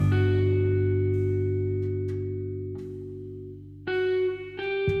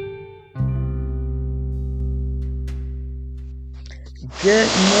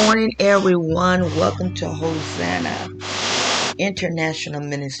Good morning, everyone. Welcome to Hosanna International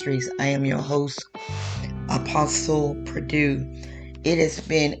Ministries. I am your host, Apostle Purdue. It has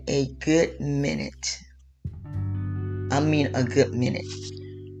been a good minute. A good minute.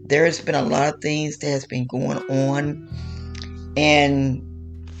 There has been a lot of things that has been going on, and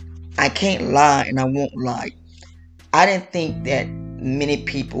I can't lie, and I won't lie. I didn't think that many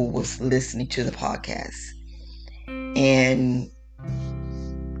people was listening to the podcast, and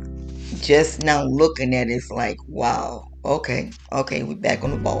just now looking at it, it's like, wow, okay, we're back on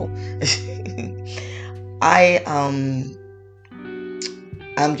the ball. I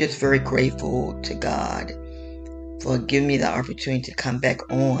I'm just very grateful to God for giving me the opportunity to come back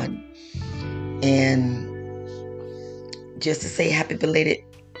on and just to say happy belated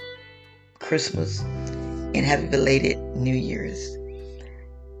Christmas and happy belated New Year's.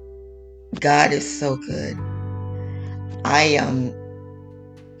 God is so good.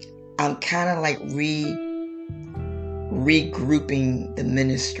 I'm kind of like regrouping the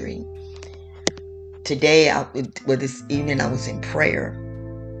ministry. Today, this evening, I was in prayer,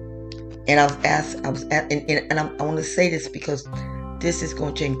 and I want to say this because this is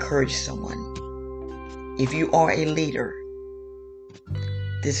going to encourage someone. If you are a leader,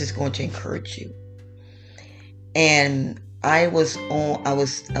 this is going to encourage you. And I was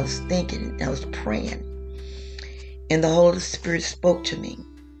thinking, I was praying, and the Holy Spirit spoke to me.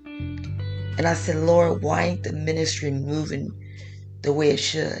 And I said, Lord, why ain't the ministry moving the way it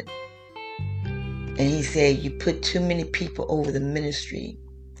should? And he said, you put too many people over the ministry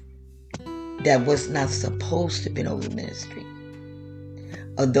that was not supposed to be over the ministry.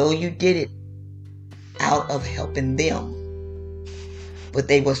 Although you did it out of helping them, but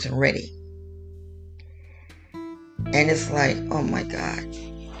they wasn't ready. And it's like, oh my God.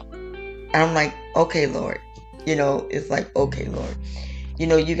 And I'm like, okay, Lord. It's like, okay, Lord.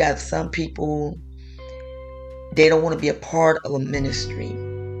 You got some people, they don't want to be a part of a ministry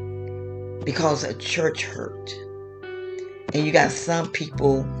because a church hurt. And you got some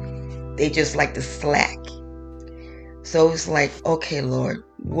people, they just like to slack. So it's like, okay, Lord,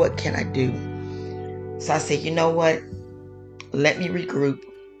 what can I do? So I said, you know what? Let me regroup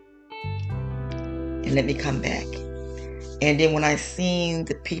and let me come back. And then when I seen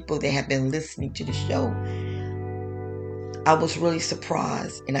the people that have been listening to the show, I was really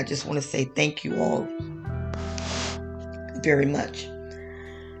surprised. And I just want to say thank you all very much.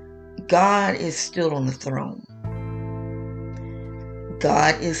 God is still on the throne.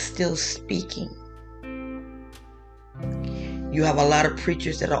 God is still speaking. You have a lot of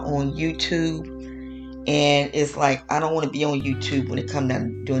preachers that are on YouTube, and it's like, I don't want to be on YouTube when it comes down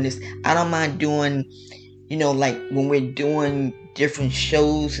to doing this. I don't mind doing, like when we're doing different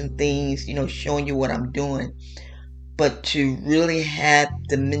shows and things, showing you what I'm doing. But to really have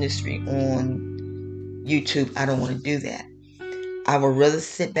the ministry on YouTube, I don't want to do that. I would rather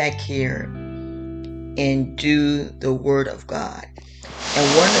sit back here and do the Word of God.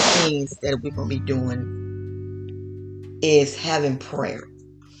 And one of the things that we're going to be doing is having prayer.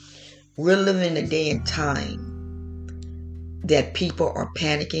 We're living in a day and time that people are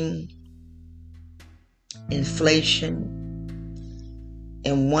panicking, inflation,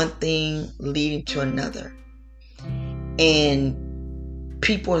 and one thing leading to another. And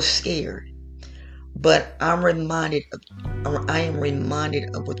people are scared. But I am reminded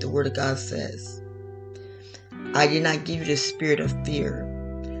of what the Word of God says. I did not give you the spirit of fear,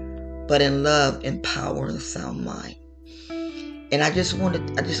 but in love and power and sound mind. And I just want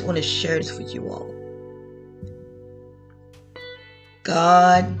to share this with you all.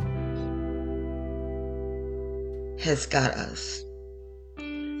 God has got us.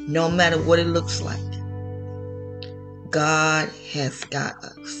 No matter what it looks like, God has got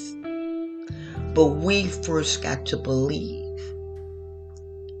us. But we first got to believe.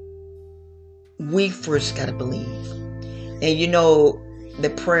 We first got to believe. And the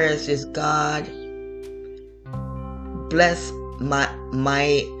prayers is, God, bless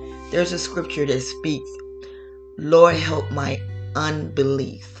there's a scripture that speaks, Lord, help my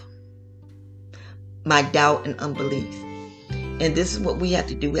unbelief, my doubt and unbelief. And this is what we have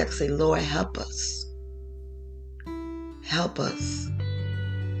to do. We have to say, Lord, help us. Help us.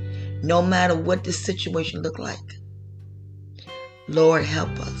 No matter what the situation look like, Lord, help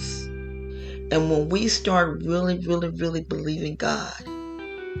us. And when we start really, really, really believing God,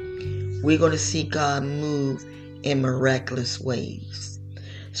 we're going to see God move in miraculous ways.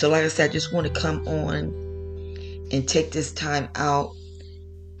 So like I said, I just want to come on and take this time out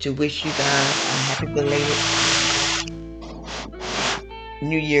to wish you guys a happy belated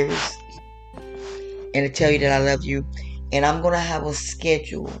New Year's, and to tell you that I love you. And I'm going to have a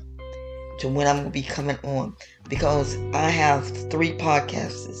schedule to when I'm going to be coming on, because I have 3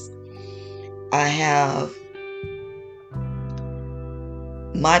 podcasts. I have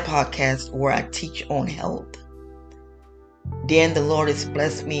my podcast where I teach on health. Then the Lord has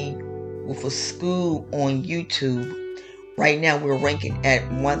blessed me with a school on YouTube. Right now we're ranking at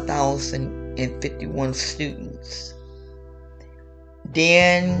 1,051 students.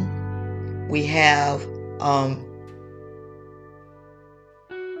 Then we have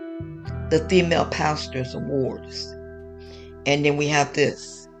the Female Pastors Awards. And then we have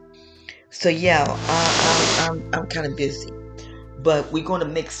this. So yeah, I'm kind of busy. But we're going to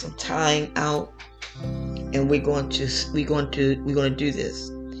make some time out, and we're going to do this.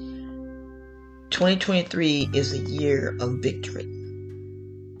 2023 is a year of victory,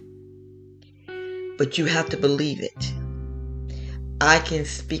 but you have to believe it. I can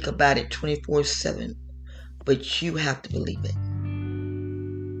speak about it 24/7, but you have to believe it.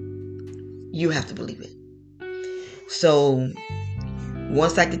 You have to believe it. So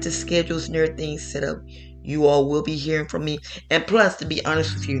once I get the schedules and everything set up, you all will be hearing from me. And plus, to be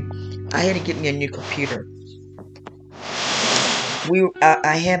honest with you, I had to get me a new computer.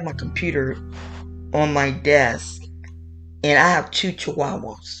 I had my computer on my desk, and I have 2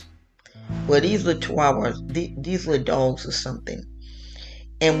 chihuahuas. Well, these little chihuahuas, these little dogs or something.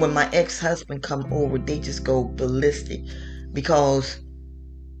 And when my ex-husband come over, they just go ballistic because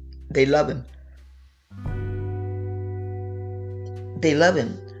they love him. They love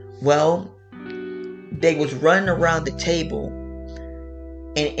him. Well, they was running around the table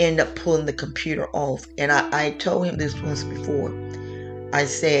and end up pulling the computer off. And I told him this once before. I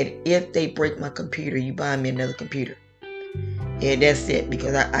said, if they break my computer, you buy me another computer. And that's it,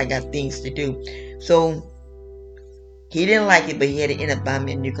 because I got things to do. So he didn't like it, but he had to end up buying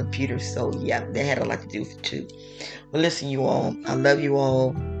me a new computer. So yeah, that had a lot to do with it too. But listen, you all, I love you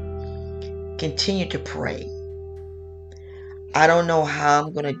all. Continue to pray. I don't know how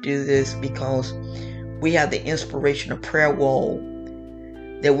I'm going to do this, because we have the Inspirational Prayer Wall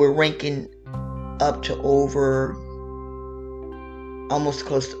that we're ranking up to almost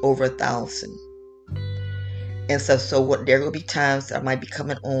close to over 1,000. And so what, there will be times that I might be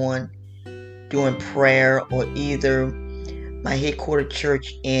coming on doing prayer, or either my headquarter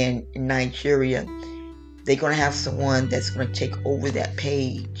church in Nigeria, they're going to have someone that's going to take over that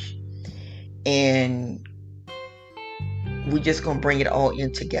page. And we're just going to bring it all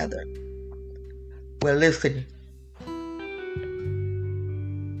in together. Well, listen,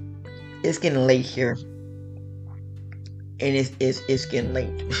 it's getting late here. And it's getting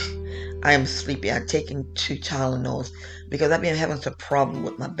late. I am sleepy. I've taken 2 Tylenols because I've been having some problem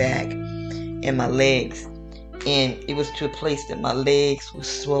with my back and my legs. And it was to a place that my legs were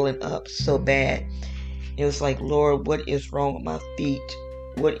swelling up so bad. It was like, Lord, what is wrong with my feet?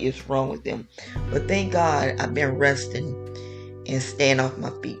 What is wrong with them? But thank God I've been resting and staying off my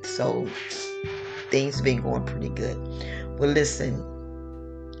feet. So things have been going pretty good. Well, listen.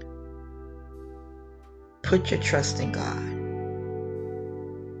 Put your trust in God.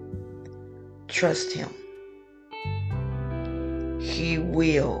 Trust Him. He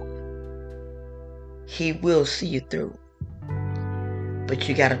will see you through. But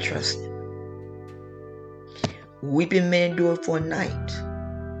you gotta trust Him. Weeping may endure for a night,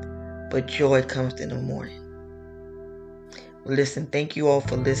 but joy comes in the morning. Well, listen, thank you all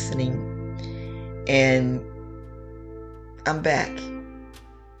for listening. And I'm back.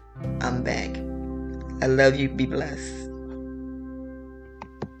 I love you. Be blessed.